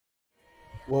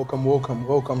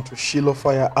Welcome to Shiloh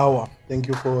Fire Hour. Thank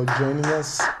you for joining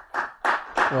us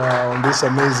on this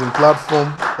amazing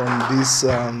platform, on this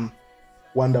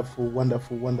wonderful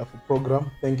program.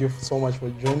 Thank you so much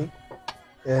for joining.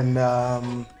 And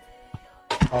our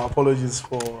apologies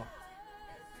for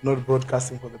not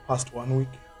broadcasting for the past 1 week,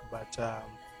 but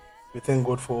we thank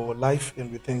God for life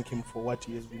and we thank Him for what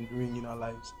He has been doing in our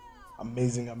lives.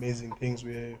 Amazing things.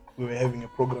 We were having a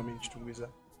program in Chitungwiza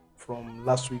from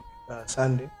last week,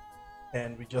 Sunday,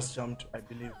 and we just jumped, I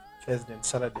believe, Thursday and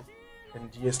Saturday.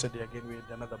 And yesterday again we had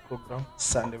another program.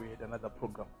 Sunday we had another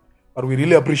program. But we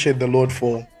really appreciate the Lord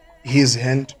for His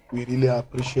hand. We really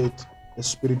appreciate the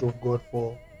Spirit of God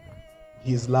for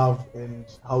His love and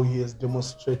how He has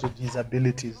demonstrated His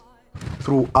abilities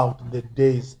throughout the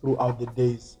days.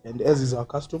 And as is our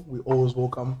custom, we always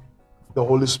welcome the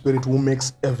Holy Spirit who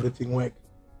makes everything work.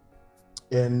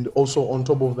 And also on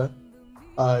top of that,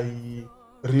 I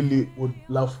really would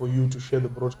love for you to share the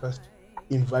broadcast,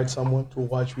 invite someone to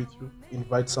watch with you,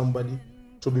 invite somebody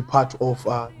to be part of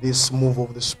this move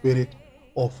of the Spirit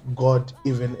of God,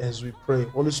 even as we pray.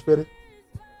 Holy Spirit,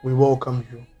 we welcome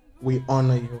you, we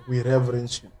honor you, we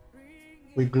reverence you,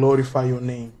 we glorify your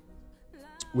name.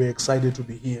 We're excited to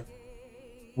be here.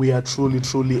 We are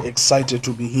truly excited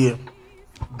to be here.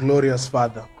 Glorious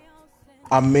Father,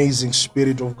 amazing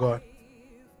Spirit of God,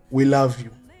 we love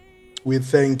you. We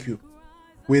thank you.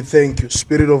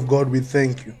 Spirit of God, we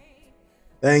thank you.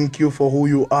 Thank you for who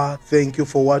you are. Thank you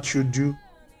for what you do.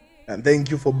 And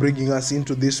thank you for bringing us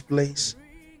into this place.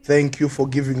 Thank you for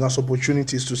giving us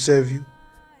opportunities to serve you,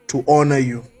 to honor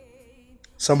you.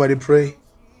 Somebody pray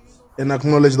and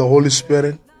acknowledge the Holy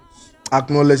Spirit.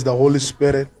 Acknowledge the Holy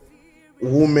Spirit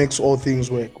who makes all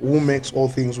things work.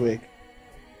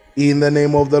 In the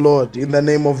name of the Lord, in the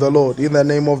name of the Lord, in the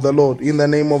name of the Lord, in the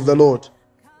name of the Lord,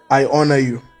 I honor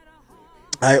you.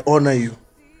 I honor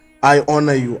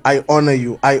you.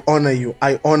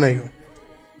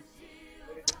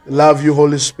 Love you,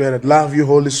 Holy Spirit.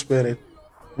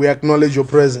 We acknowledge your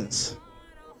presence.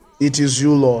 It is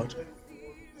you, Lord.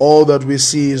 All that we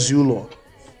see is you, Lord.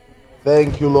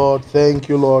 Thank you, Lord.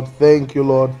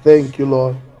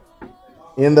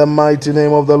 In the mighty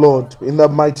name of the Lord, in the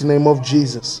mighty name of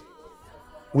Jesus,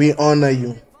 we honor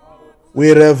you.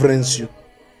 We reverence you.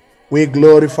 We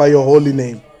glorify your holy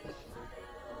name.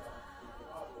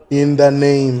 In the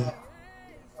name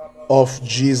of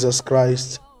Jesus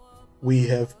Christ, we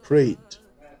have prayed.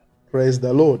 Praise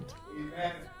the Lord.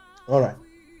 All right.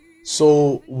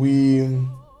 So the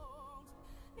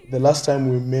last time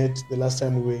we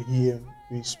were here,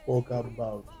 we spoke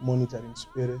about monitoring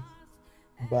spirit,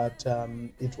 but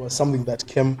it was something that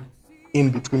came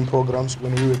in between programs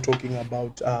when we were talking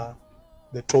about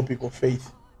the topic of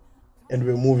faith, and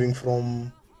we're moving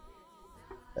from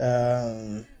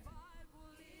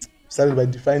started by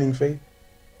defining faith,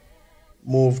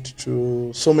 moved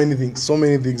to so many things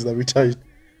that we touched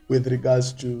with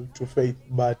regards to faith.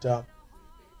 But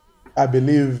I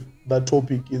believe that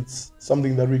topic is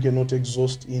something that we cannot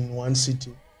exhaust in one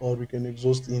city, or we can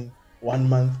exhaust in 1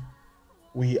 month.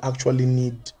 We actually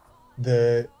need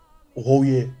the whole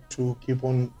year to keep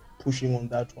on pushing on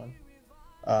that one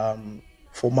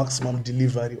for maximum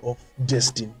delivery of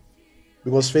destiny.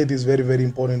 Because faith is very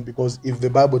important, because if the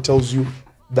Bible tells you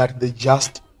that the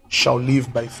just shall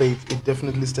live by faith, it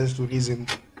definitely stands to reason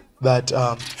that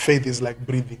faith is like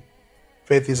breathing.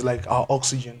 Faith is like our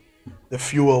oxygen, the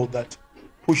fuel that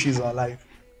pushes our life.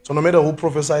 So no matter who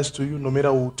prophesies to you, no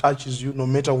matter who touches you, no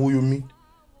matter who you meet,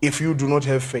 if you do not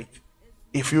have faith,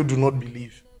 if you do not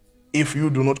believe, if you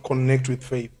do not connect with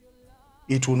faith,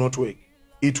 it will not work.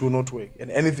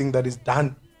 And anything that is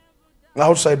done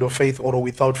outside of faith or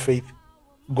without faith,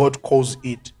 God calls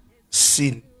it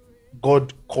sin.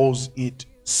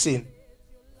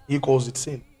 He calls it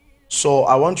sin. So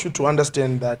I want you to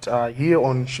understand that here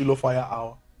on Shiloh Fire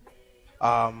Hour,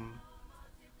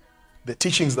 the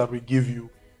teachings that we give you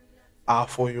are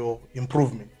for your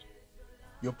improvement,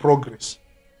 your progress.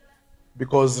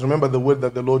 Because remember the word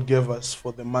that the Lord gave us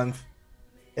for the month,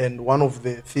 and one of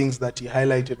the things that He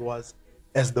highlighted was,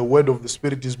 as the word of the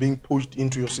Spirit is being pushed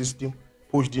into your system,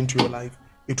 pushed into your life,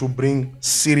 it will bring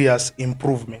serious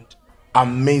improvement.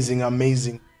 Amazing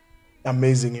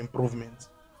improvements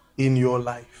in your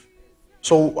life.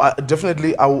 So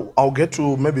definitely I'll get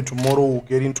to, maybe tomorrow we'll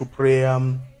get into prayer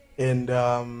and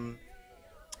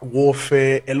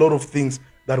warfare, a lot of things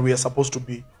that we are supposed to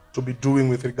be doing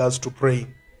with regards to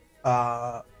praying,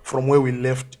 from where we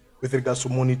left with regards to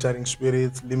monitoring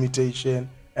spirits, limitation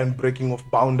and breaking of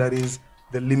boundaries,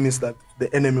 the limits that the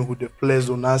enemy would have placed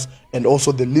on us, and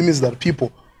also the limits that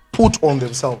people put on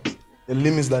themselves, the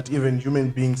limits that even human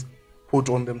beings put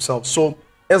on themselves. So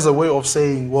as a way of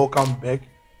saying welcome back,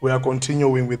 we are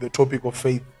continuing with the topic of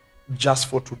faith just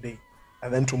for today,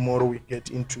 and then tomorrow we get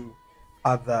into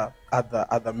other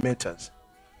matters.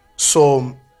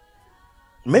 So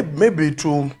maybe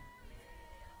to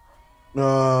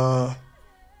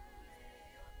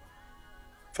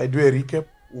if I do a recap,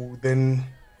 we'll then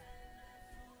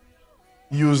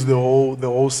use the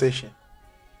whole session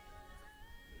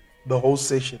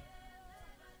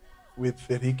with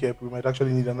the recap. We might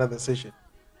actually need another session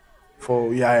for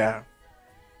the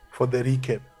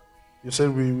recap. You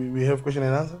said we have question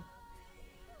and answer.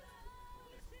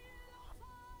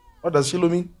 What does Shiloh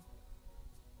mean?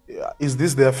 Is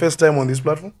this their first time on this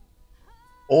platform?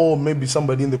 Or maybe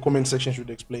somebody in the comment section should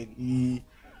explain.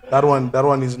 That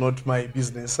one is not my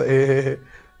business.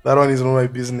 That one is not my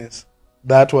business.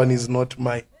 That one is not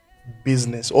my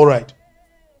business. All right.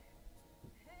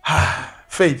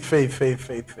 Faith.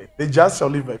 The just shall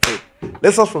live by faith.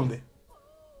 Let's start from there.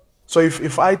 So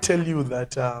if I tell you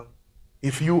that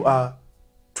if you are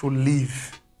to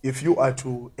live, if you are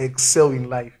to excel in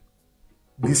life,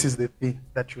 this is the thing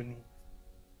that you need,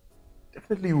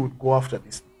 definitely you would go after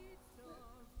this thing.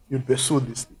 You'd pursue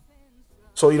this thing.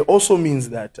 So it also means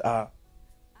that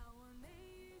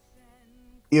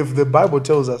if the Bible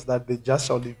tells us that the just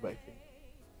shall live by faith,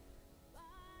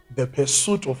 the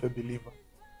pursuit of a believer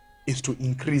is to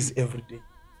increase every day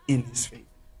in his faith.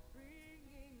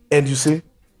 And you see,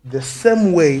 the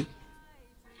same way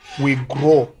we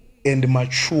grow and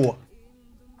mature,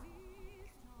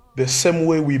 the same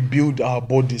way we build our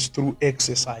bodies through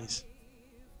exercise,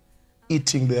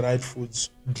 eating the right foods,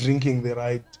 drinking the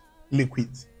right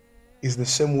liquids, is the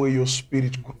same way your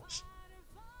spirit grows,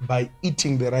 by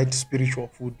eating the right spiritual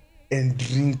food and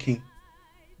drinking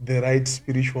the right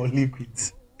spiritual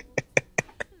liquids.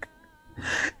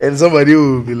 And somebody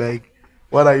will be like,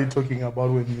 what are you talking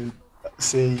about when you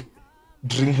say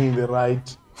drinking the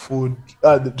right food,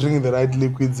 drinking the right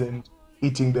liquids and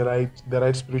eating the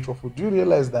right spiritual food? Do you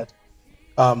realize that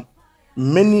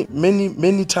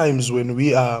many times when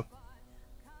we are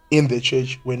in the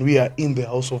church, when we are in the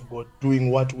house of God,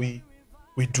 doing what we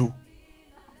do,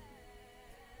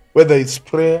 whether it's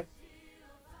prayer,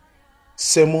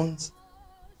 sermons,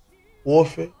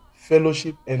 warfare,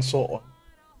 fellowship, and so on,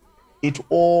 it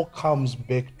all comes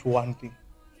back to one thing: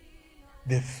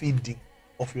 the feeding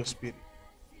of your spirit.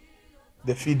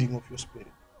 The feeding of your spirit.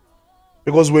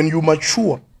 Because when you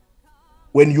mature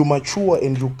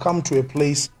and you come to a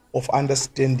place of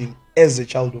understanding as a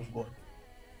child of God,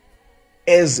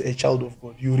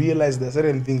 you realize there are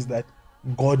certain things that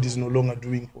God is no longer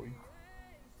doing for you.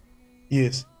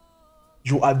 Yes.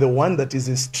 You are the one that is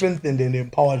strengthened and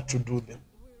empowered to do them.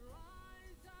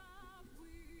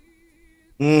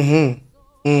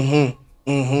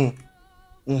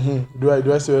 Do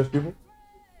I still have people?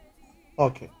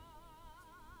 Okay.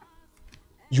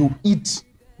 You eat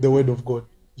the word of God.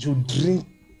 You drink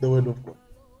the word of God.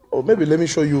 Or maybe let me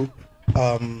show you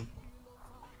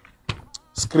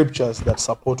scriptures that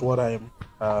support what I am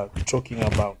talking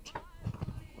about.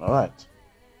 All right.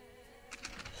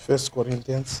 1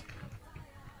 Corinthians.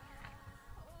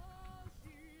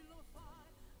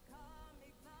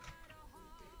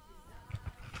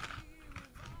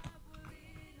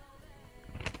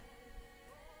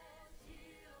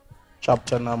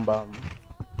 Chapter number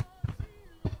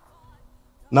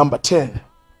 10,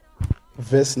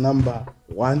 verse number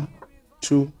 1,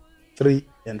 2, 3,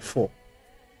 and 4.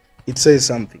 It says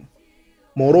something.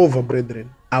 Moreover,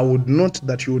 brethren, I would not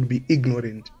that you would be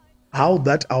ignorant how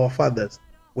that our fathers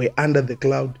were under the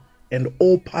cloud and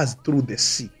all passed through the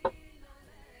sea,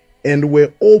 and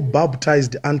were all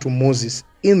baptized unto Moses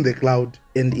in the cloud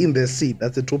and in the sea.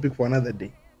 That's a topic for another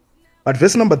day. But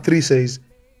verse number 3 says,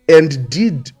 and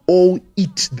did all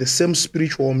eat the same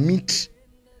spiritual meat,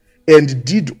 and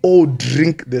did all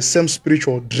drink the same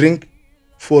spiritual drink,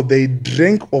 for they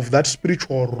drank of that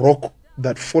spiritual rock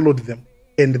that followed them,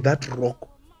 and that rock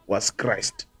was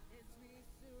Christ.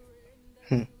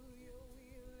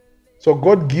 So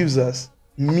God gives us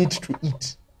meat to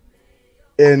eat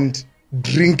and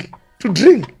drink to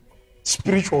drink.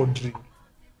 Spiritual drink.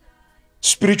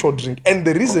 And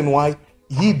the reason why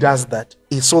he does that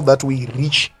is so that we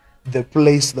reach the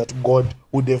place that God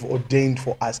would have ordained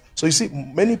for us. So you see,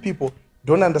 many people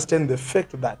don't understand the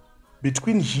fact that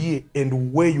between here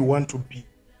and where you want to be,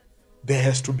 there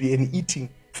has to be an eating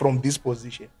from this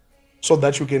position so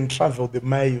that you can travel the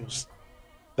miles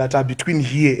that are between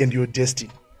here and your destiny.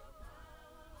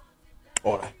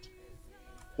 All right.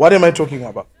 What am I talking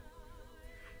about?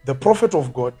 The prophet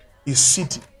of God is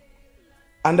sitting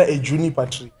under a juniper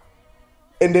tree,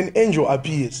 and an angel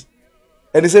appears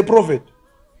and he says, prophet,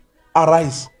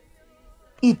 Arise,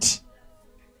 eat.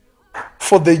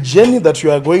 For the journey that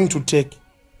you are going to take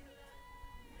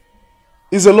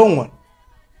is a long one,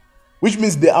 which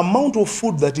means the amount of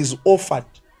food that is offered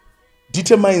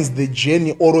determines the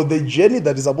journey, or the journey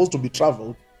that is supposed to be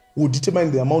traveled will determine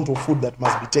the amount of food that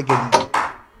must be taken in.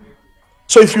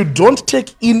 So if you don't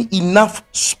take in enough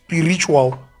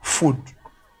spiritual food,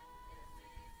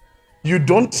 you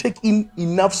don't take in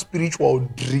enough spiritual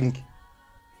drink,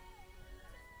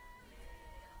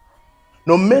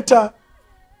 no matter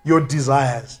your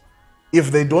desires,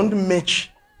 if they don't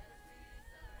match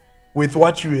with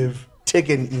what you have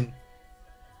taken in,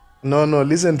 no,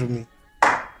 listen to me.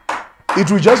 It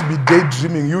will just be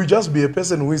daydreaming. You will just be a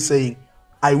person who is saying,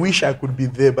 I wish I could be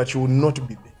there, but you will not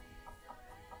be there.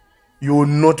 You will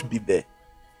not be there.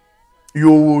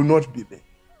 You will not be there.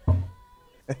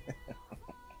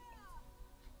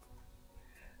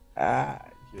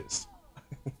 Yes.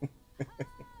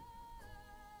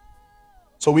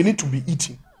 So we need to be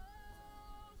eating.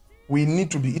 We need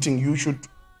to be eating. You should.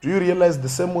 Do you realize the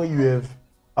same way you have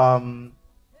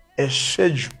a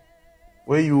schedule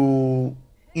where you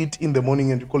eat in the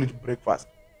morning and you call it breakfast?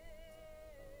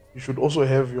 You should also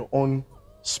have your own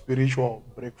spiritual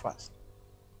breakfast,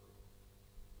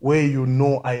 where you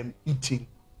know I am eating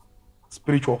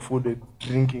spiritual food and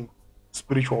drinking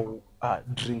spiritual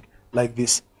drink like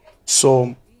this.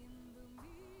 So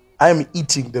I am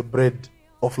eating the bread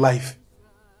of life.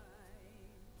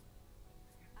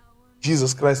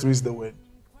 Jesus Christ, who is the word.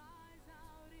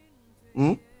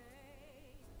 And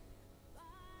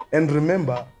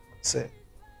remember, say,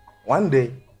 one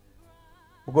day,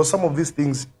 because some of these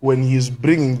things, when he is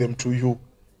bringing them to you,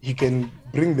 he can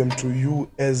bring them to you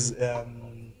as a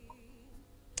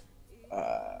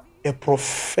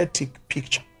prophetic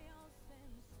picture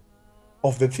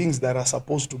of the things that are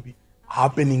supposed to be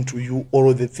happening to you,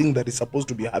 or the thing that is supposed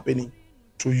to be happening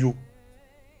to you.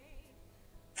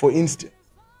 For instance,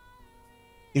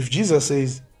 if Jesus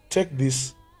says, take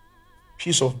this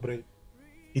piece of bread,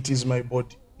 it is my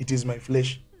body, it is my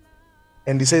flesh.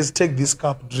 And he says, take this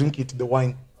cup, drink it, the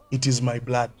wine, it is my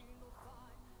blood.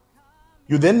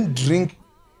 You then drink,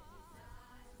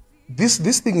 this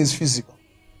thing is physical.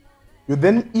 You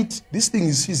then eat, this thing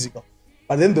is physical.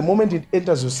 But then the moment it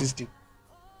enters your system,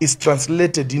 it's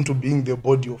translated into being the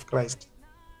body of Christ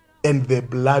and the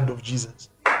blood of Jesus.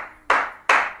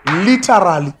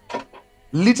 Literally,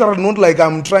 not like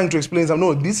I'm trying to explain something.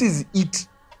 No, this is it.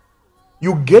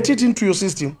 You get it into your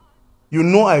system, you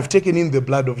know I've taken in the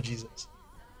blood of Jesus.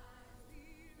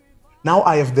 Now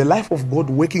I have the life of God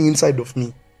working inside of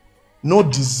me. No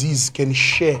disease can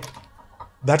share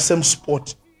that same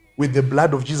spot with the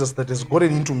blood of Jesus that has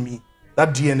gotten into me, that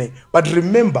DNA. But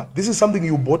remember, this is something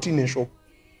you bought in a shop.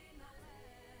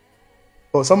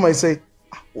 Or some might say,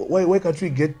 why can't we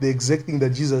get the exact thing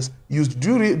that Jesus used?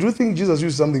 Do you think Jesus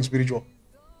used something spiritual?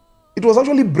 It was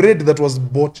actually bread that was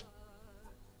bought.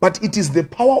 But it is the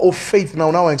power of faith. Now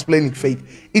I'm explaining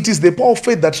faith. It is the power of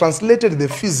faith that translated the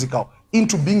physical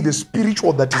into being the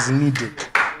spiritual that is needed.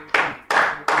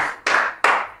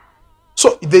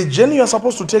 So the journey you are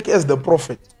supposed to take as the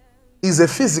prophet is a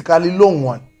physically long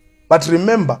one. But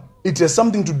remember, it has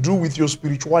something to do with your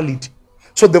spirituality.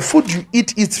 So the food you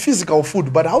eat is physical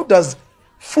food. But how does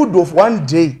food of one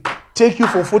day take you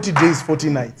for 40 days, 40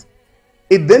 nights?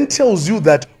 It then tells you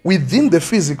that within the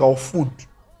physical food,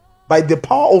 by the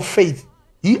power of faith,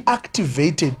 he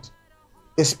activated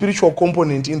a spiritual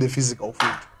component in the physical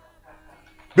food.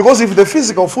 Because if the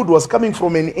physical food was coming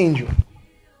from an angel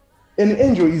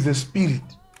is a spirit.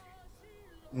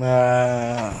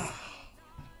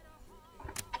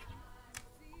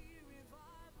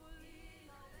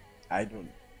 I don't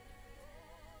know.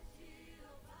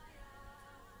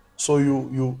 So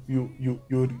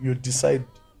you decide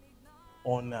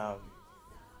on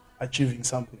achieving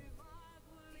something.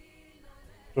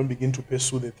 Don't begin to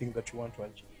pursue the thing that you want to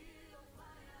achieve.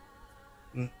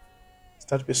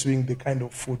 Start pursuing the kind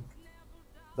of food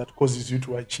that causes you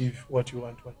to achieve what you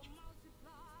want to achieve.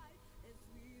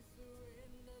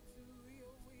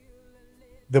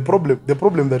 The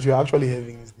problem that you're actually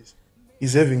having is this: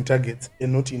 is having targets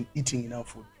and not in eating enough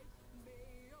food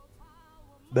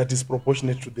that is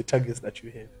proportionate to the targets that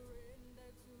you have.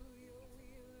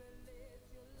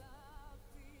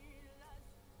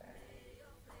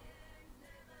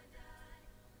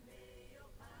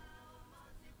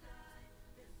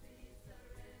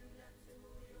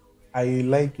 I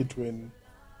like it when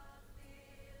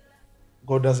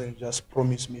God doesn't just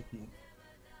promise me things.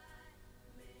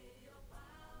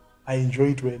 I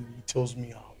enjoy it when He tells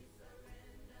me how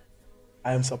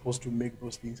I am supposed to make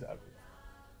those things happen.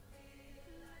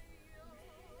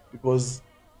 Because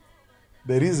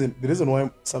The reason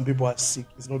why some people are sick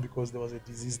is not because there was a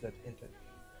disease that entered.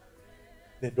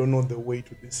 They don't know the way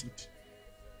to the city.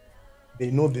 They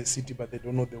know the city, but they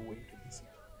don't know the way to the city.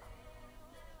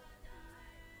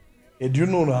 And you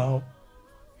know how,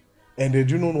 and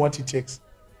had you known what it takes,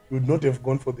 you would not have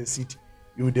gone for the city.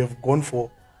 You would have gone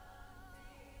for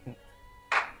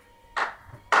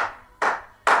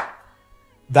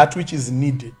that which is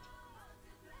needed.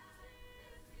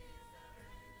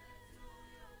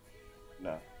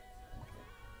 No.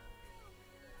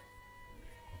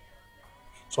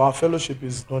 So our fellowship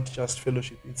is not just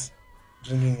fellowship, it's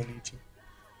drinking and eating.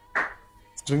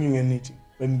 It's drinking and eating.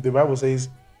 When the Bible says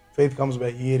faith comes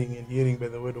by hearing and hearing by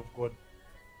the word of God,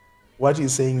 what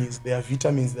he's saying is there are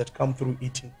vitamins that come through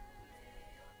eating.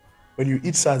 When you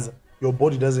eat sadza, your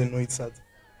body doesn't know it's sadza.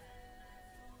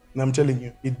 And I'm telling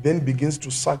you, it then begins to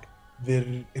suck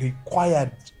the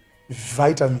required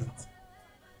vitamins.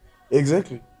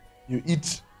 Exactly. You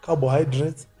eat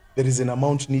carbohydrates, there is an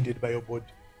amount needed by your body.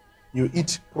 You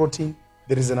eat protein,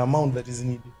 there is an amount that is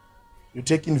needed. You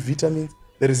take in vitamins,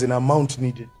 there is an amount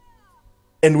needed.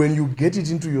 And when you get it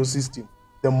into your system,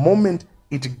 the moment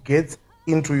it gets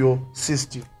into your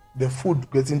system, the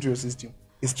food gets into your system,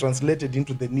 is translated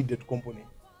into the needed component.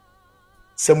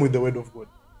 Same with the word of God.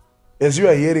 As you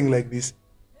are hearing like this,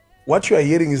 what you are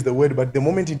hearing is the word, but the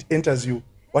moment it enters you,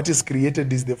 what is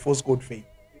created is the force called faith.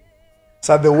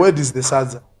 So the word is the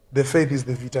sadza, the faith is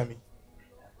the vitamin.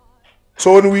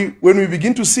 So when we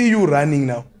begin to see you running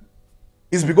now,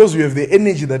 it's because you have the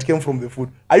energy that came from the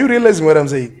food. Are you realizing what I'm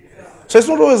saying? So it's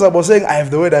not always about saying, I have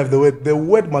the word, I have the word. The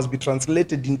word must be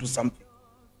translated into something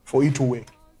for it to work.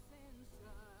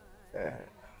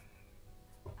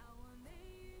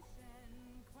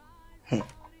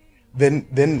 Then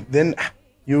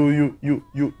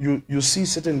you see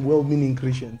certain well-meaning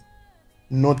Christians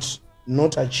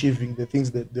not achieving the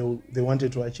things that they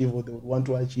wanted to achieve or they would want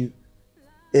to achieve,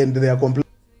 and they are complaining.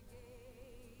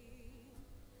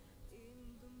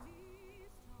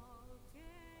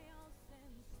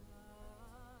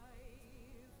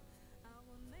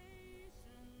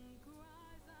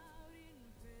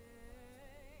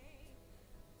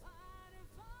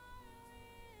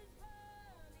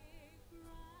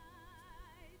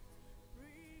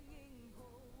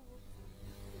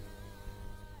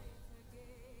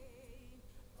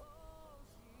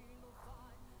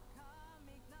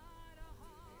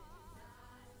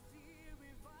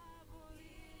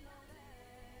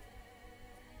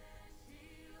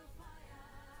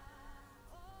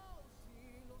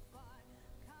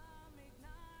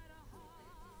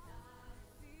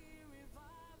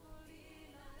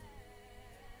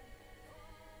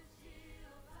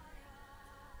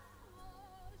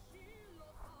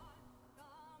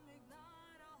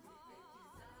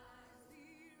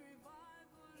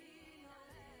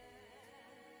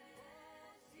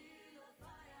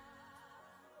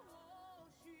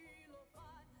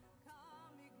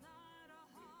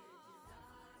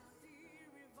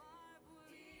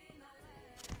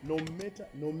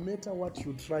 No matter what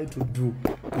you try to do,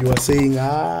 you are saying,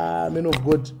 man of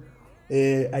God,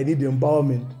 I need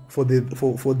empowerment for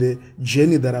the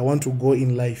journey that I want to go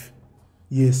in life.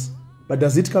 Yes. But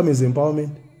does it come as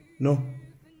empowerment? No.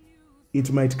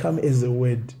 It might come as a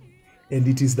word. And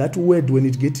it is that word, when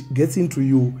it gets into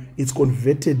you, it's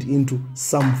converted into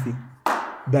something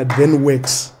that then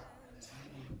works.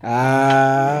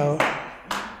 Amana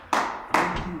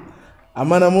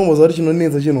momo zori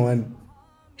chinonetsa chinowani.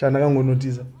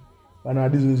 Chanakangonotiza. Bana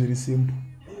adizwe very simple.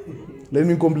 Let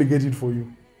me complicate it for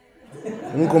you.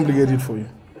 Let me complicate it for you.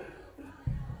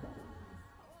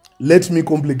 Let me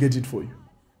complicate it for you.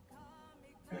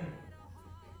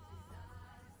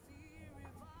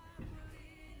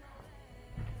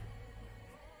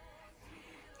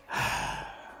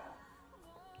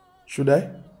 Should I?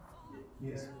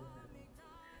 Yes.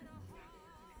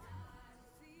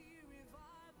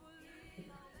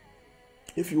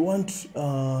 If you want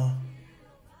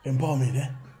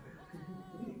empowerment,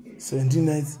 17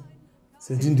 nights,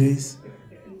 17 days,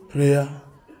 prayer,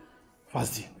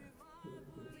 fasting.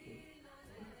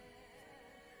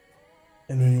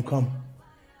 And when you come,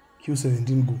 kill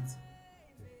 17 goats.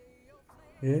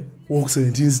 Yeah? Walk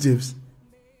 17 steps.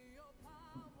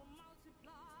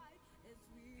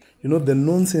 You know, the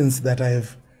nonsense that I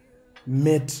have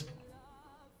met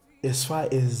as far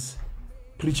as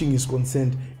preaching is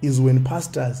concerned is when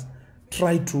pastors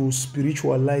try to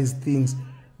spiritualize things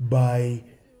by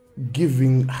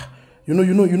giving, when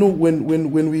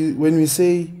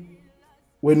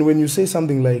you say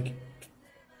something like,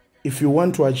 if you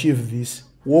want to achieve this,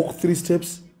 walk 3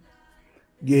 steps,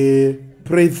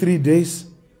 pray 3 days,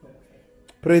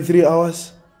 pray 3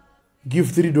 hours, give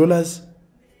 $3,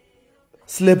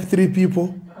 slap 3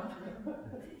 people,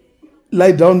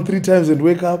 lie down 3 times and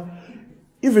wake up.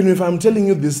 Even if I'm telling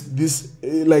you this,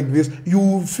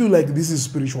 you feel like this is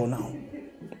spiritual now.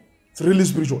 It's really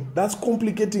spiritual. That's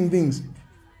complicating things.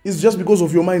 It's just because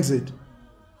of your mindset.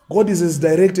 God is as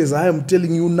direct as I am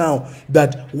telling you now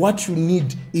that what you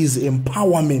need is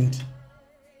empowerment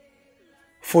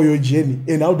for your journey.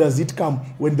 And how does it come?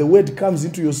 When the word comes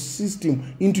into your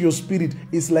system, into your spirit,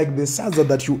 it's like the salsa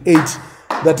that you ate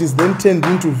that is then turned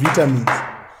into vitamins.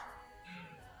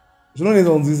 It's not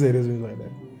on these areas like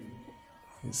that.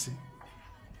 You see.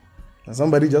 And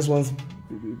somebody just wants,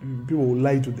 people will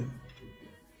lie to them.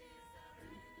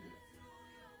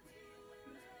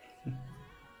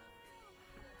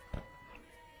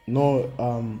 No,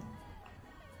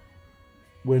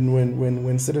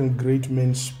 when certain great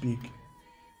men speak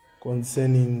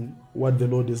concerning what the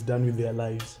Lord has done with their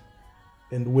lives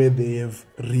and where they have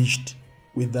reached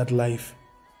with that life,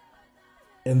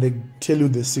 and they tell you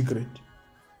the secret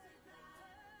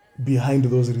behind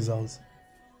those results,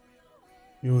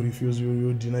 you refuse,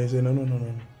 you deny, say,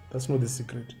 no, that's not the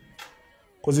secret.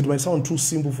 Because it might sound too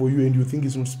simple for you and you think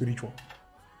it's not spiritual.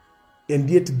 And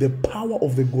yet the power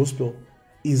of the gospel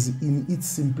is in its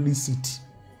simplicity.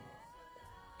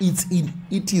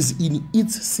 It is in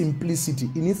its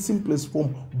simplicity, in its simplest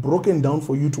form, broken down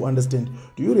for you to understand.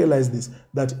 Do you realize this?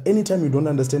 That anytime you don't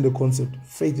understand the concept,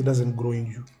 faith doesn't grow in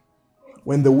you.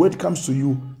 When the word comes to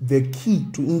you, the key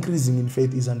to increasing in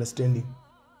faith is understanding.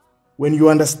 When you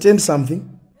understand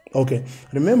something, okay,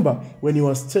 remember when he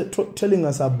was telling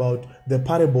us about the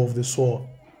parable of the sower,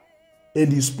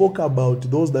 and he spoke about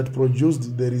those that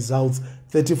produced the results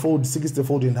 30-fold,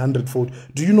 60-fold, and 100-fold.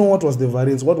 Do you know what was the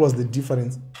variance? What was the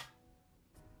difference?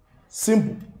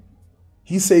 Simple.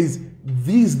 He says,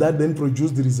 these that then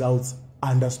produced the results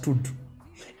understood.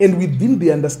 And within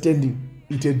the understanding,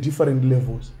 it had different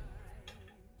levels.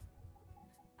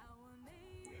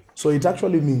 So it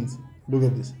actually means, look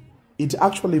at this. It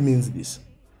actually means this.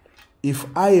 If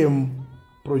I am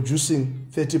producing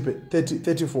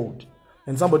 30-fold,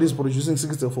 and somebody is producing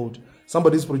 60-fold,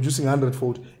 somebody is producing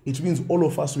 100-fold, it means all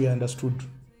of us, we understood.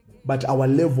 But our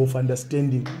level of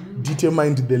understanding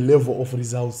determined the level of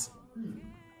results.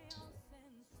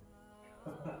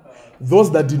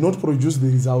 Those that did not produce the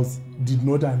results did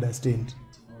not understand.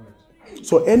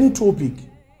 So any topic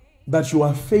that you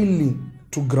are failing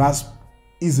to grasp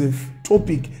is a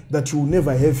topic that you will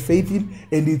never have faith in,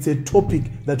 and it's a topic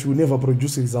that you will never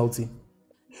produce results in.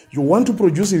 You want to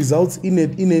produce results in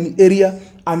an area,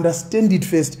 understand it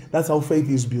first. That's how faith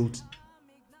is built.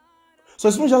 So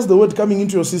it's not just the word coming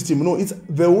into your system. No, it's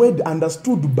the word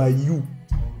understood by you,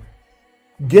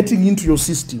 getting into your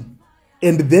system.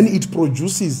 And then it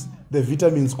produces the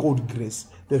vitamins called grace,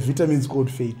 the vitamins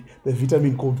called faith, the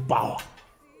vitamin called power.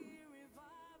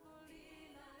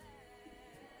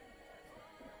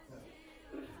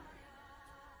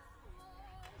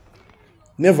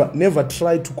 Never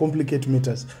try to complicate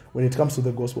matters when it comes to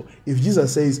the gospel. If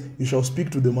Jesus says you shall speak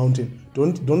to the mountain,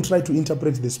 don't try to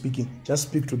interpret the speaking. Just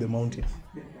speak to the mountain.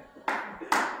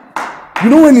 You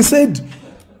know, when he said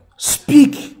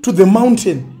speak to the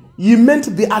mountain, he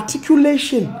meant the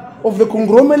articulation of the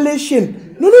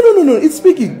conglomeration. No. It's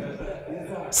speaking.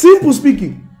 Simple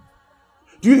speaking.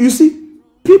 You see,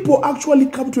 people actually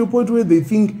come to a point where they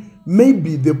think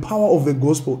maybe the power of the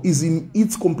gospel is in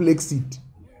its complexity.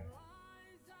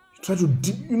 Try to,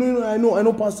 I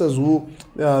know pastors who,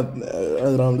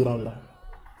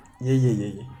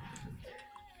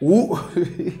 who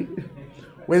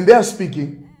when they are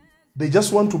speaking, they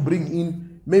just want to bring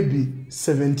in maybe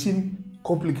 17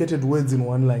 complicated words in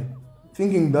one line,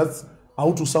 thinking that's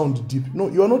how to sound deep. No,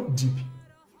 you are not deep.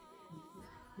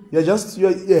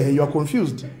 You are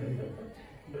confused.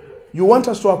 You want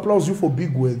us to applaud you for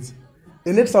big words,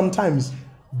 and yet sometimes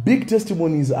big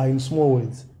testimonies are in small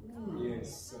words.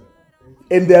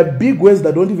 And there are big words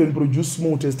that don't even produce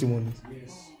small testimonies.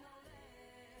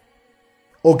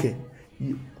 Okay,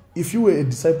 if you were a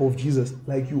disciple of Jesus,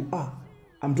 like you are,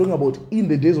 I'm talking about in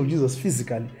the days of Jesus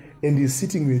physically, and he's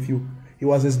sitting with you, he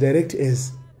was as direct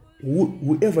as,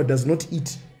 whoever does not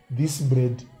eat this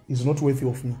bread is not worthy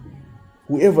of me.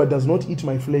 Whoever does not eat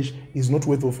my flesh is not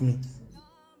worthy of me.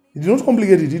 He did not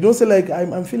complicate it. He don't say like,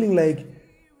 I'm feeling like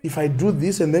if I do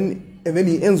this and then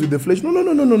he ends with the flesh. No.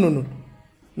 No.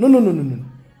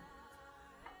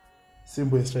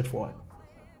 Simple and straightforward.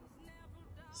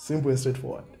 Simple and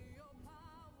straightforward.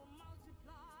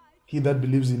 He that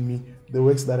believes in me, the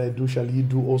works that I do shall he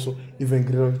do also, even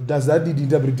greater. Does that need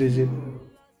interpretation?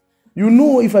 You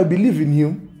know, if I believe in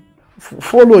him,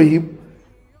 follow him,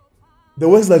 the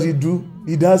works that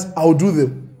he does, I'll do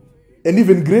them. and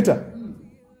even greater.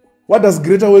 What does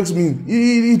greater works mean?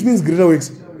 It means greater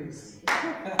works.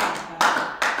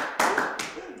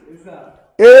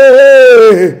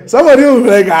 Hey, somebody will be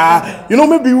like,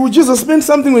 maybe Jesus meant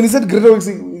something when he said greater works.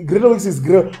 Greater works is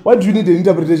greater. Why do you need an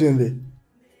interpretation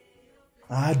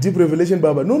there? Deep revelation,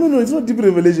 Baba. No, it's not deep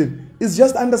revelation. It's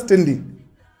just understanding.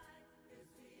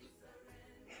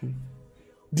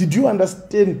 Did you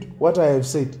understand what I have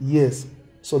said? Yes.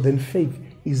 So then faith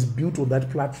is built on that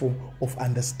platform of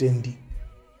understanding.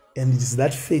 And it is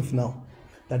that faith now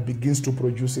that begins to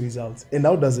produce results. And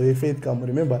how does the faith come?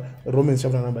 Remember Romans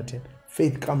chapter number 10.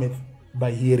 Faith cometh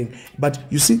by hearing. But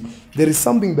you see, there is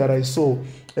something that I saw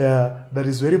that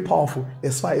is very powerful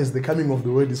as far as the coming of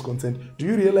the word is concerned. Do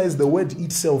you realize the word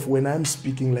itself, when I'm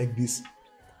speaking like this,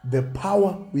 the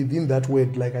power within that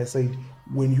word, like I said,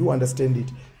 when you understand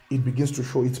it, it begins to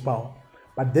show its power.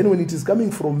 But then when it is coming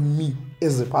from me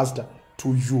as a pastor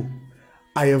to you,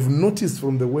 I have noticed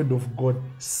from the word of God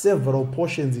several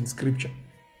portions in scripture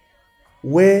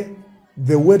where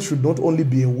the word should not only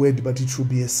be a word, but it should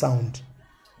be a sound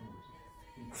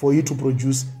for you to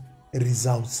produce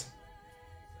results.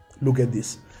 Look at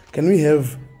this. Can we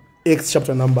have Acts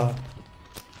chapter number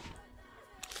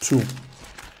 2?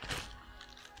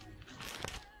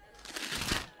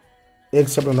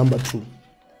 Acts chapter number 2.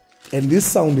 And this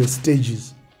sound has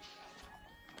stages.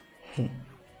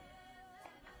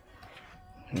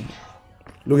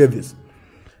 Look at this.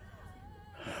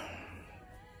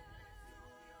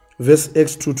 Verse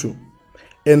Acts 2:2.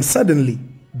 And suddenly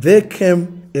there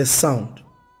came a sound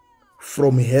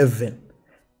from heaven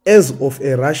as of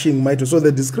a rushing mighty. So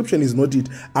the description is not it.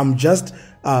 I'm just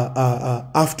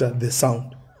after the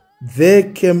sound.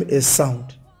 There came a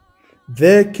sound.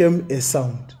 There came a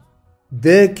sound.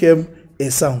 There came a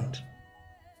sound.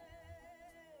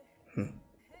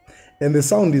 And the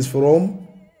sound is from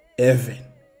heaven.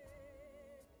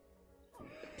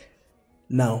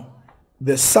 Now,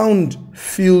 the sound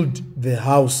filled the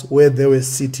house where they were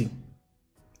sitting.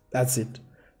 That's it.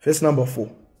 Verse number 4.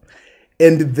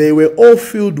 And they were all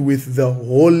filled with the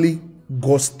Holy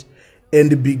Ghost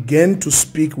and began to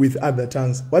speak with other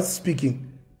tongues. What's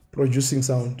speaking? Producing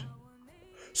sound.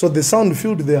 So the sound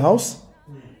filled the house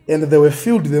and they were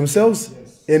filled themselves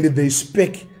and they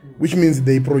spake, which means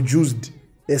they produced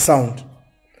a sound.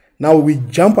 Now we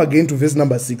jump again to verse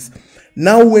number 6.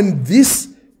 Now when this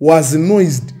was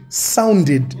noised,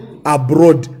 sounded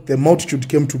abroad, the multitude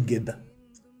came together.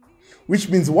 Which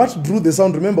means what drew the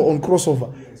sound, remember on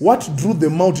crossover, what drew the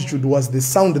multitude was the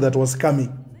sound that was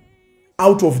coming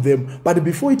out of them. But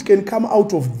before it can come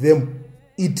out of them,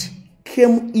 it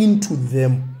came into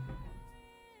them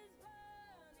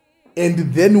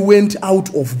and then went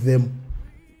out of them.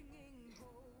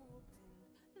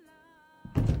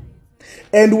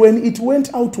 And when it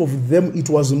went out of them, it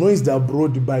was noised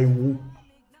abroad by who?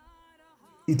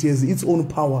 It has its own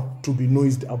power to be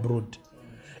noised abroad.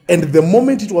 And the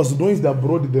moment it was noised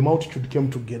abroad, the multitude came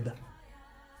together.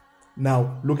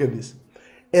 Now, look at this.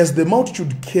 As the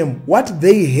multitude came, what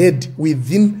they heard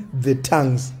within the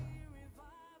tongues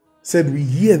said, we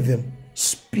hear them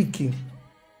speaking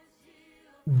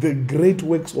the great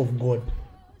works of God.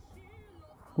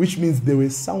 Which means they were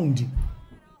sounding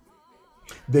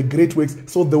the great works.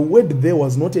 So the word there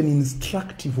was not an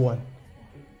instructive one.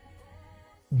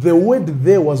 The word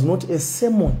there was not a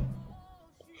sermon.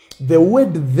 The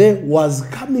word there was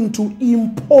coming to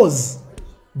impose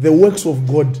the works of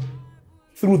God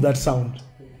through that sound.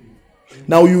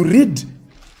 Now you read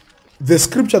the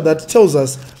scripture that tells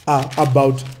us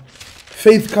about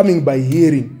faith coming by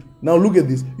hearing. Now look at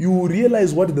this. You will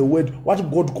realize what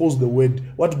God calls the word,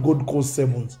 what God calls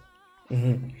sermons.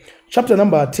 Chapter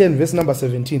number 10, verse number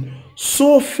 17.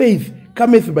 So faith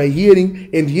cometh by hearing,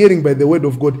 and hearing by the word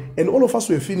of God. And all of us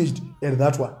were finished at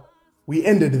that one. We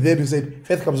ended there. We said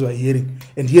faith comes by hearing,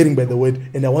 and hearing by the word,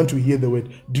 and I want to hear the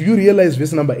word. Do you realize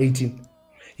verse number 18?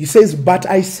 He says, but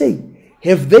I say,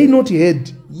 have they not heard?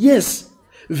 Yes,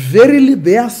 verily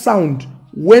their sound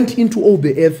went into all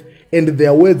the earth, and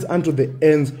their words unto the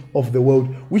ends of the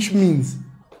world. Which means,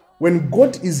 when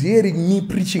God is hearing me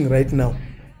preaching right now,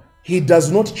 He does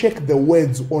not check the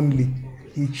words only.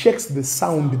 He checks the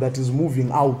sound that is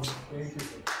moving out.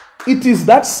 It is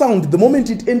that sound, the moment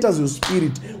it enters your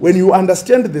spirit, when you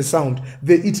understand the sound,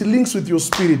 it links with your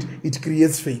spirit, it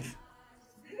creates faith.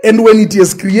 And when it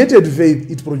has created faith,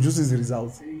 it produces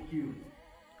results. Thank you.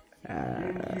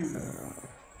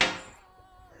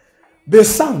 The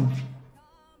sound.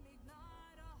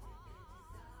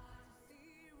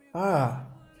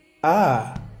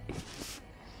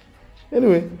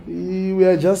 Anyway, we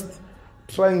are just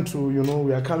trying to,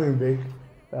 we are coming back.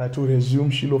 to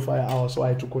resume Shiloh Fire Hour, so I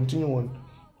had to continue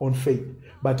on faith.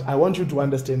 But I want you to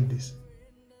understand this.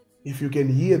 If you can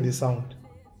hear the sound,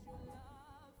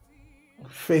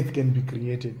 faith can be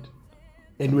created.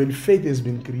 And when faith has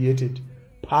been created,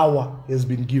 power has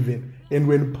been given. And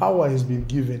when power has been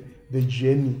given, the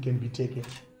journey can be taken.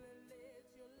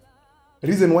 The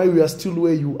reason why we are still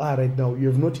where you are right now, you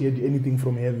have not heard anything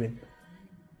from heaven.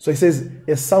 So it says,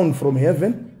 a sound from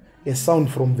heaven, a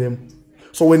sound from them.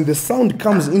 So when the sound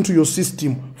comes into your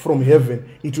system from heaven,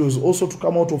 it was also to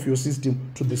come out of your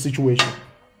system to the situation.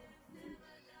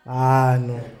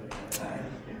 No.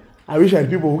 I wish I had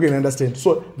people who can understand.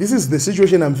 So this is the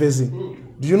situation I'm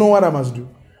facing. Do you know what I must do?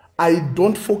 I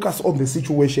don't focus on the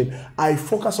situation. I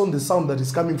focus on the sound that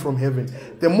is coming from heaven.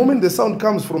 The moment the sound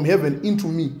comes from heaven into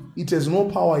me, it has no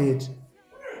power yet.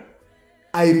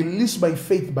 I release my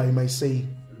faith by my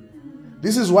saying.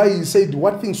 This is why he said,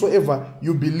 what things soever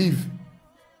you believe,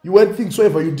 what things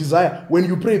soever you desire, when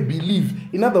you pray,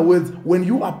 believe. In other words, when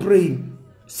you are praying,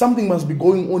 something must be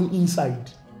going on inside.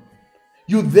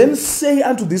 You then say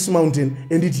unto this mountain,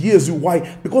 and it hears you.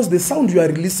 Why? Because the sound you are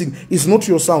releasing is not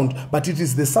your sound, but it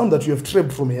is the sound that you have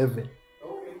trapped from heaven.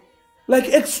 Okay. Like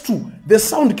Acts 2, the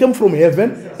sound came from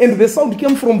heaven, and the sound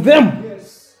came from them.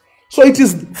 Yes. So it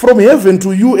is from heaven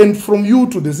to you, and from you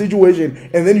to the situation,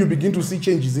 and then you begin to see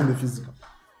changes in the physical.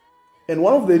 And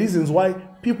one of the reasons why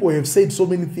people have said so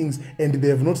many things and they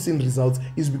have not seen results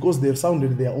is because they have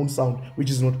sounded their own sound, which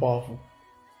is not powerful.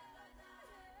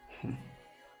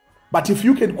 But if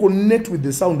you can connect with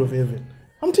the sound of heaven,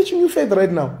 I'm teaching you faith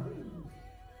right now.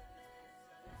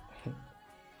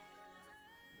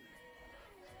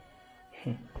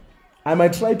 I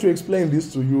might try to explain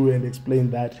this to you and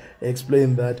explain that,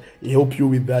 help you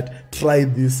with that, try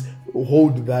this,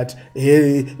 hold that.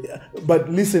 But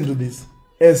listen to this.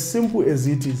 As simple as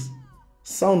it is,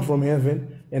 sound from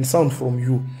heaven and sound from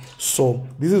you. So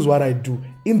this is what I do.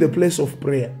 In the place of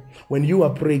prayer, when you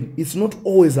are praying, it's not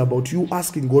always about you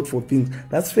asking God for things.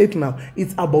 That's faith now.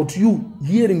 It's about you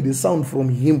hearing the sound from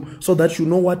Him so that you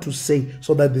know what to say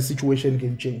so that the situation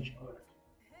can change.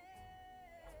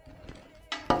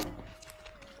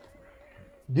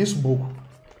 This book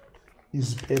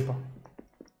is paper.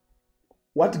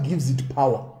 What gives it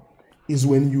power is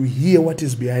when you hear what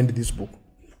is behind this book.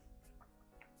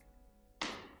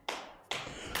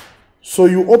 So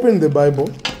you open the Bible.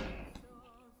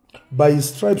 By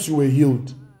His stripes you were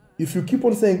healed. If you keep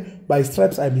on saying, by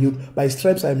stripes I'm healed, by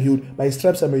stripes I'm healed, by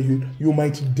stripes I'm healed, you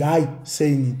might die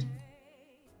saying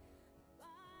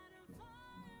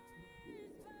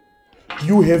it.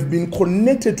 You have been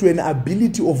connected to an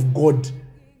ability of God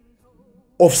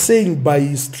of saying, by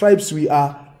His stripes we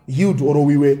are healed or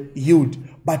we were healed.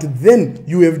 But then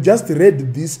you have just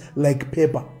read this like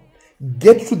paper.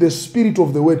 Get to the spirit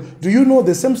of the word. Do you know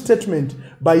the same statement,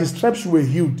 by His stripes you were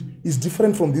healed, is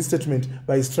different from this statement,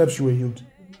 by His stripes you were healed?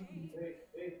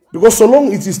 Because so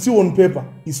long it is still on paper,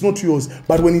 it's not yours.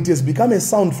 But when it has become a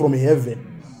sound from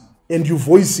heaven and you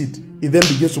voice it, it then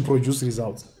begins to produce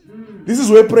results. This is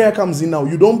where prayer comes in now.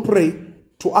 You don't pray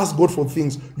to ask God for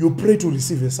things. You pray to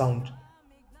receive a sound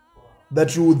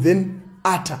that you will then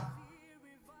utter.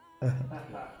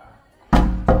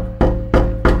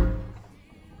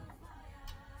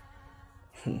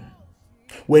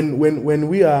 When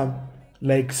we are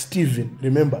like Stephen,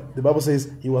 remember, the Bible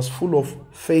says he was full of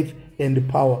faith and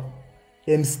power.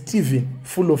 And Stephen,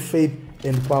 full of faith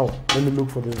and power. Let me look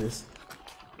for the verse.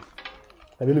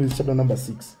 I believe it's chapter number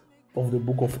 6 of the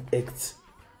book of Acts.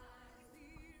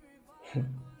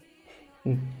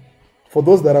 For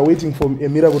those that are waiting for a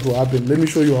miracle to happen, let me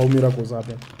show you how miracles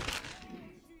happen.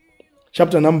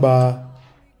 Chapter number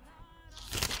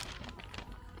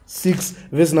 6,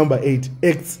 verse number 8.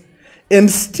 Acts. And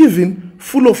Stephen,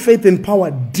 full of faith and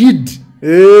power, did.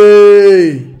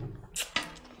 Hey.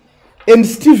 And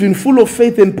Stephen, full of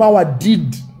faith and power,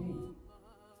 did.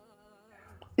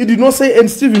 It did not say, and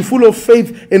Stephen, full of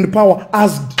faith and power,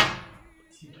 asked.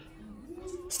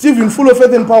 Stephen, full of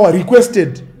faith and power,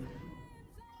 requested.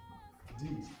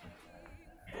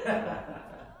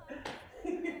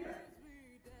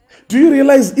 Do you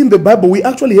realize in the Bible we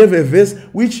actually have a verse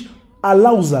which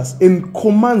allows us and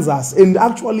commands us and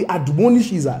actually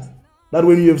admonishes us that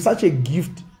when you have such a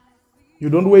gift, you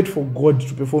don't wait for God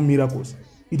to perform miracles.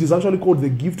 It is actually called the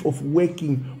gift of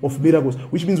working of miracles,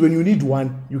 which means when you need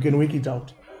one, you can work it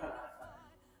out.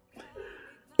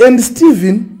 And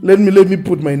Stephen, let me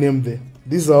put my name there.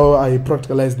 This is how I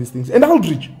practicalize these things. And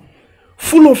Aldrich,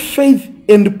 full of faith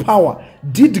and power,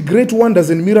 did great wonders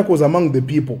and miracles among the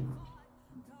people.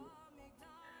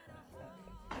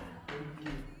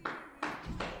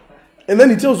 And then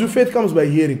he tells you faith comes by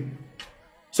hearing.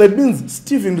 So it means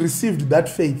Stephen received that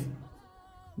faith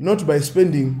not by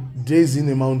spending days in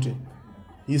a mountain.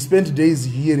 He spent days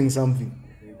hearing something.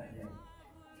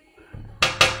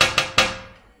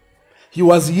 He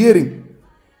was hearing.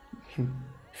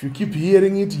 If you keep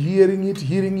hearing it,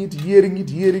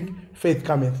 faith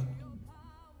cometh.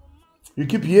 You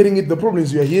keep hearing it, the problem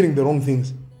is you are hearing the wrong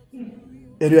things.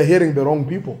 And you are hearing the wrong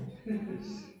people.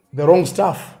 The wrong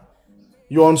stuff.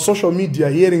 You're on social media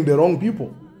hearing the wrong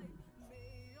people.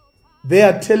 They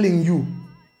are telling you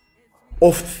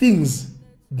of things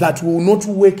that will not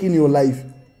work in your life.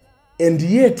 And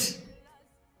yet,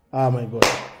 oh my God,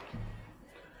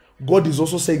 God is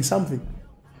also saying something.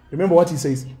 Remember what he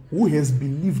says, who has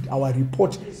believed our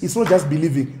report? It's not just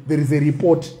believing, there is a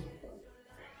report.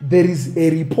 There is a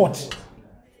report.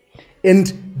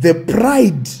 And the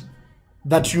pride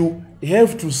that you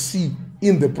have to see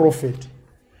in the prophet,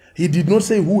 he did not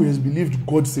say who has believed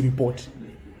God's report.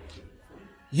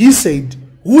 He said,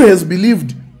 who has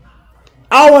believed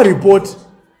our report,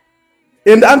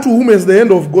 and unto whom is the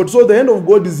hand of God. So the hand of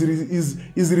God is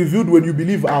revealed when you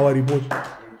believe our report.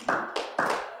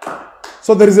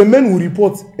 So there is a man who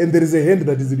reports, and there is a hand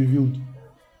that is revealed.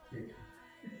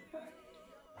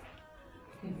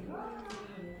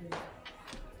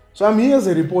 So I'm here as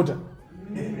a reporter.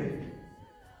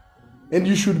 And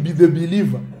you should be the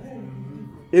believer.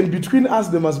 And between us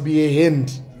there must be a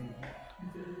hand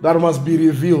that must be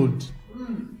revealed.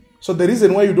 So the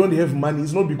reason why you don't have money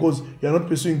is not because you are not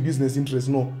pursuing business interests.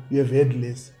 No, you have heard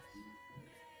less.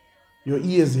 Your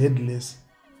ears heard less.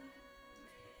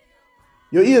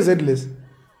 Your ears heard less.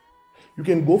 You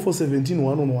can go for 17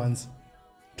 one-on-ones,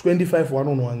 25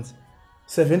 one-on-ones,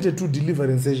 72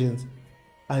 deliverance sessions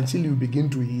until you begin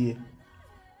to hear.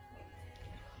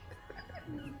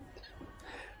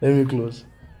 Let me close.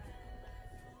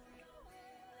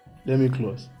 Let me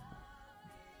close.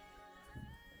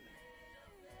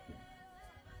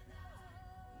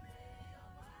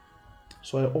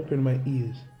 So I open my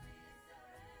ears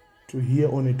to hear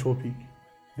on a topic.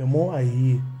 The more I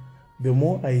hear, the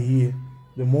more I hear,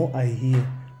 the more I hear,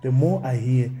 the more I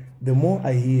hear, the more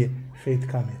I hear, faith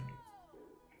cometh.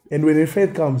 And when a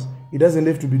faith comes, it doesn't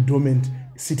have to be dormant,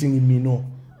 sitting in me, no.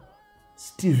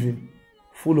 Stephen,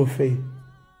 full of faith,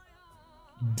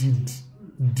 did.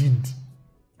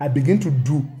 I begin to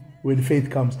do when faith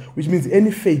comes, which means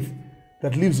any faith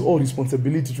that leaves all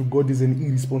responsibility to God is an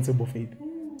irresponsible faith.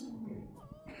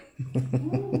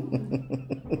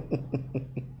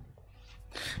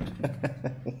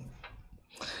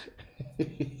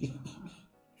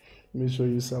 Let me show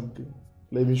you something.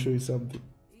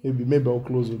 Maybe I'll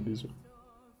close with this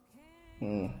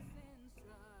one.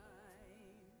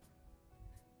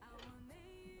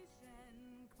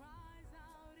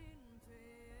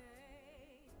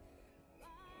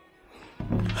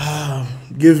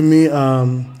 Give me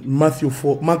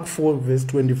Mark 4 verse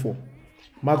 24.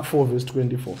 Mark 4 verse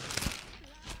 24.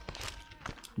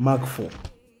 Mark 4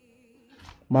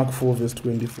 verse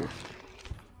 24.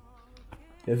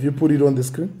 Have you put it on the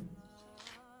screen?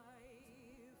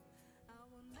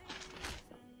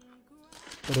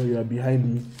 Oh, you are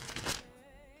behind me.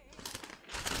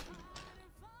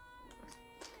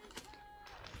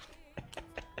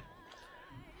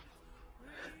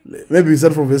 Maybe we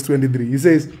start from verse 23. He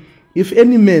says, if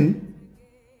any man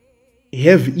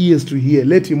have ears to hear,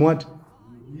 let him what?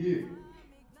 Hear.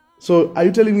 So are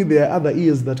you telling me there are other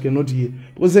ears that cannot hear?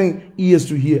 Because saying ears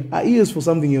to hear are ears for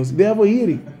something else. They are for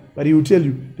hearing. But he will tell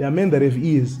you, there are men that have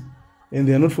ears and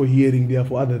they are not for hearing, they are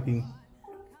for other things.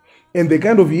 And the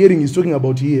kind of hearing he's talking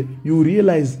about here, you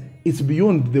realize it's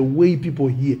beyond the way people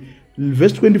hear.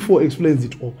 Verse 24 explains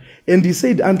it all. And he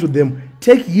said unto them,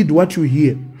 take heed what you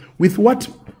hear. With what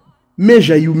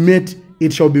measure you met,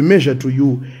 it shall be measured to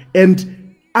you.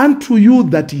 And unto you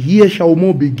that hear shall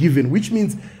more be given. Which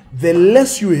means the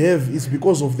less you have is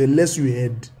because of the less you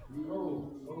had.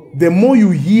 The more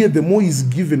you hear, the more is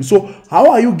given. So how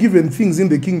are you given things in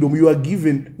the kingdom? You are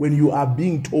given when you are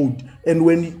being told. And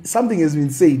when something has been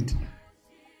said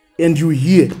and you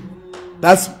hear,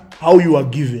 that's how you are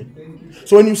given.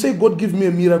 So when you say, God give me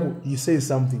a miracle, he says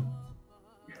something.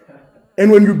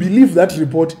 And when you believe that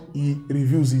report, he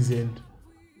reveals his hand.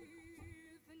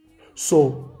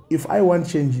 So if I want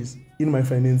changes in my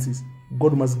finances,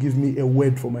 God must give me a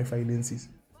word for my finances.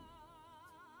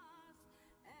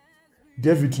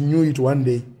 David knew it one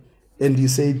day, and he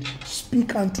said,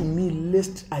 speak unto me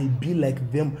lest I be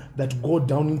like them that go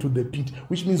down into the pit.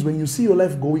 Which means when you see your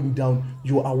life going down,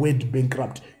 you are word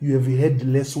bankrupt. You have heard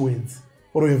less words,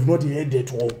 or you have not heard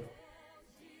at all.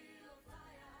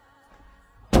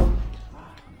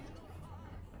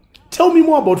 Tell me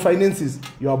more about finances.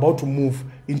 You're about to move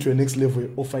into a next level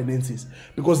of finances.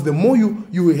 Because the more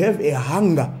you have a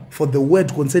hunger for the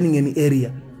word concerning an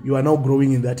area, you are now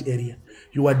growing in that area.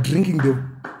 You are drinking the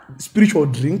spiritual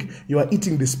drink. You are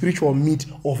eating the spiritual meat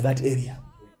of that area.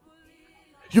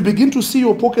 You begin to see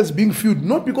your pockets being filled,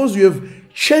 not because you have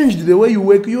changed the way you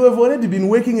work. You have already been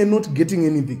working and not getting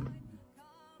anything.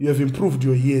 You have improved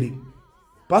your hearing.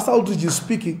 Pastor Aldridge is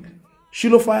speaking.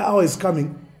 Shiloh Fire Hour is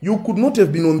coming. You could not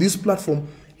have been on this platform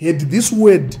had this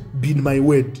word been my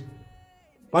word.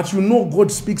 But you know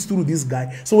God speaks through this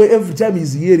guy. So every time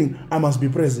he's hearing, I must be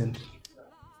present.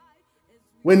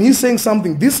 When he's saying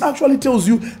something, this actually tells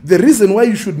you the reason why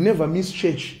you should never miss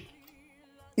church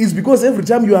is because every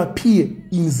time you appear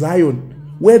in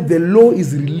Zion, where the law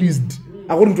is released,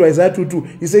 according to Isaiah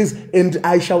 2:2, he says, and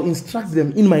I shall instruct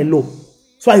them in my law.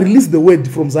 So I release the word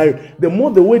from Zion. The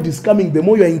more the word is coming, the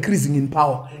more you are increasing in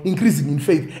power, increasing in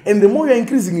faith. And the more you are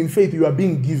increasing in faith, you are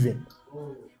being given.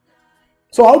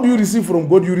 So how do you receive from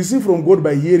God? You receive from God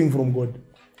by hearing from God.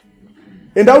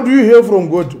 And how do you hear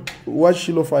from God? Watch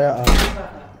Shiloh Fire.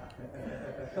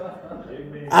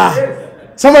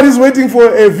 Somebody's waiting for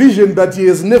a vision that he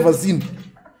has never seen.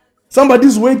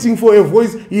 Somebody's waiting for a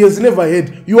voice he has never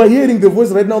heard. You are hearing the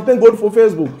voice right now. Thank God for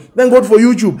Facebook. Thank God for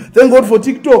YouTube. Thank God for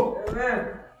TikTok. Amen.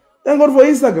 Thank God for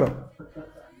Instagram.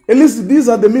 At least these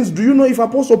are the means. Do you know if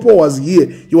Apostle Paul was here,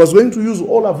 he was going to use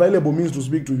all available means to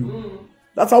speak to you.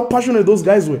 That's how passionate those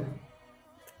guys were.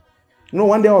 You know,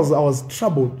 one day I was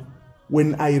troubled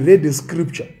when I read the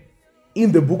scripture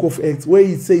in the book of Acts where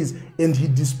it says, and he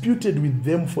disputed with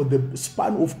them for the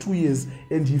span of 2 years,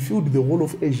 and he filled the whole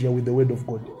of Asia with the word of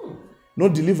God.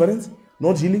 Not deliverance,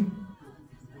 not healing.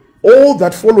 All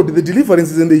that followed, the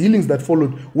deliverances and the healings that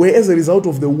followed, were as a result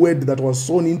of the word that was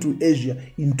sown into Asia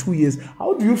in 2 years.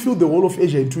 How do you fill the whole of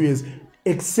Asia in 2 years?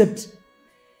 Except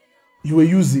you were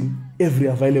using every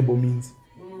available means.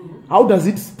 How does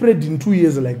it spread in 2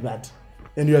 years like that?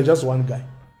 And you are just one guy.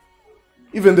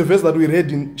 Even the verse that we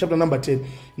read in chapter number 10,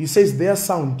 he says their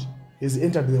sound has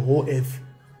entered the whole earth.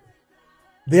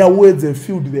 Their words have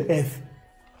filled the earth.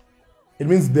 It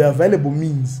means the available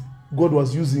means, God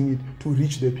was using it to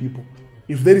reach the people.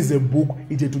 If there is a book,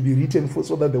 it had to be written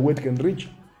so that the word can reach.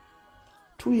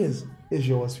 2 years,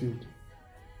 Asia was filled.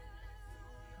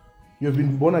 You have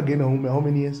been born again how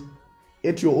many years?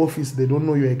 At your office, they don't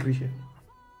know you're a Christian.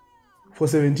 For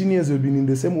 17 years, you've been in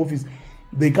the same office.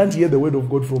 They can't hear the word of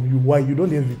God from you. Why? You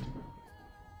don't have it.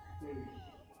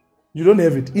 You don't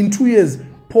have it. In 2 years,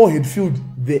 Paul had filled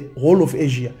the whole of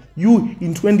Asia. You,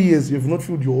 in 20 years, you have not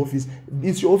filled your office.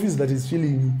 It's your office that is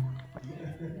filling you.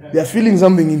 They are filling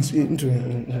something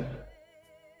into.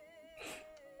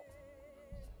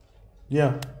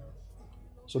 Yeah.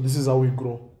 So this is how we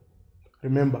grow.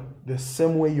 Remember, the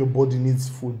same way your body needs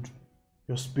food,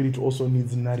 your spirit also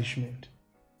needs nourishment.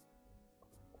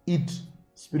 Eat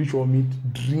spiritual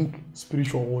meat, drink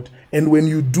spiritual water. And when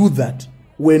you do that,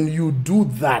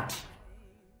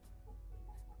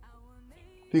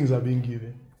 things are being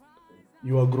given.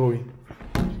 You are growing.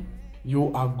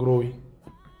 You are growing.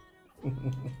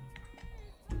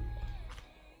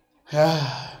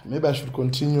 Maybe I should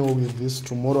continue with this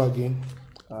tomorrow again.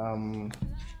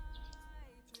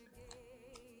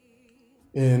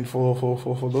 And for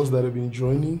those that have been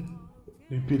joining,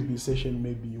 repeat this session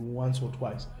maybe once or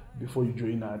twice before you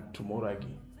join tomorrow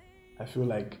again. I feel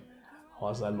like I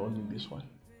was alone in this one.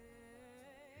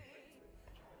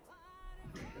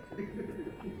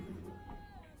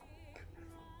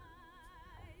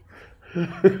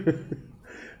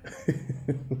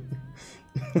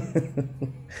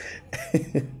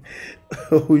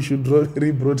 We should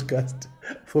rebroadcast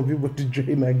for people to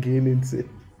join again and say,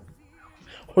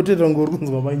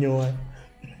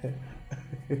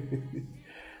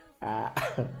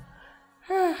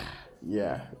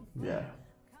 yeah.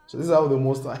 So this is how the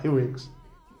Most High works.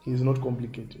 He is not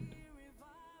complicated.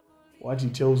 What he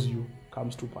tells you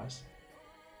comes to pass.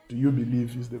 Do you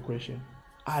believe is the question.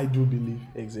 I do believe,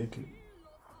 exactly.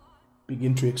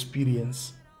 Begin to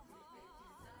experience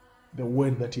the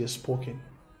word that he has spoken.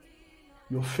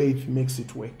 Your faith makes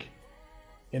it work.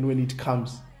 And when it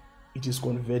comes, it is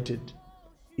converted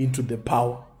into the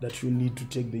power that you need to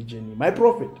take the journey. My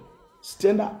prophet,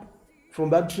 stand up from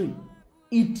that tree.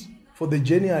 Eat, for the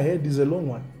journey ahead is a long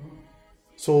one.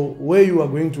 So where you are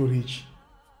going to reach,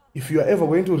 if you are ever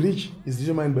going to reach, is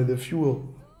determined by the fuel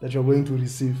that you are going to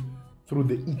receive through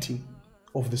the eating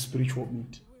of the spiritual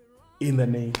meat. In the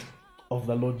name of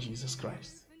the Lord Jesus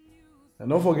Christ. And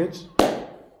don't forget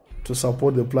to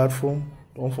support the platform.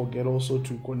 Don't forget also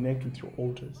to connect with your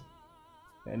altars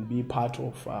and be part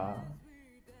of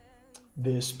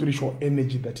the spiritual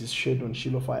energy that is shed on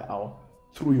Shiloh Fire Hour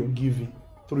through your giving,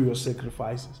 through your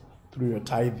sacrifices, through your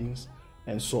tithings,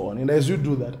 and so on. And as you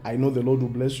do that, I know the Lord will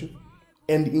bless you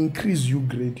and increase you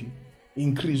greatly.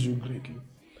 Increase you greatly.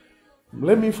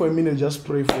 Let me for a minute just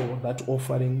pray for that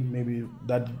offering, maybe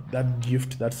that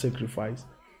gift, that sacrifice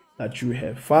that you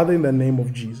have. Father, in the name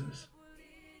of Jesus,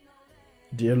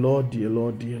 dear Lord, dear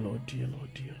Lord, dear Lord, dear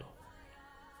Lord, dear Lord,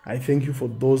 I thank you for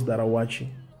those that are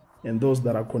watching and those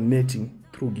that are connecting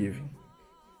through giving.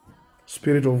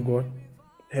 Spirit of God,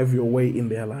 have your way in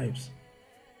their lives.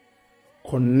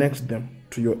 Connect them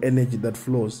to your energy that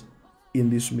flows in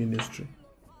this ministry.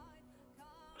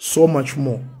 So much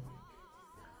more.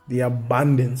 The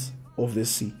abundance of the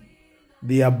sea,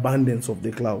 the abundance of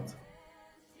the clouds.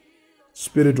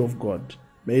 Spirit of God,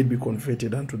 may it be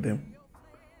converted unto them.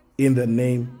 In the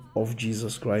name of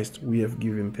Jesus Christ, we have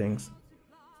given thanks.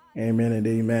 Amen and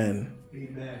amen.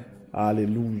 Amen.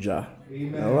 Hallelujah.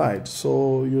 Amen. All right,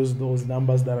 so use those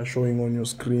numbers that are showing on your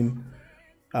screen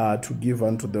to give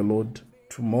unto the Lord.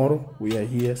 Tomorrow we are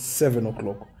here 7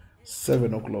 o'clock.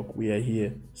 7 o'clock we are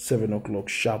here. 7 o'clock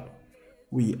sharp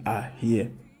we are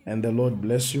here. And the Lord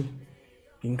bless you,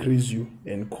 increase you,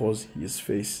 and cause his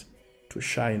face to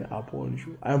shine upon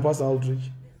you. I am Pastor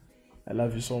Aldrich. I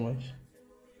love you so much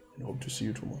and hope to see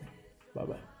you tomorrow.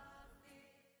 Bye-bye.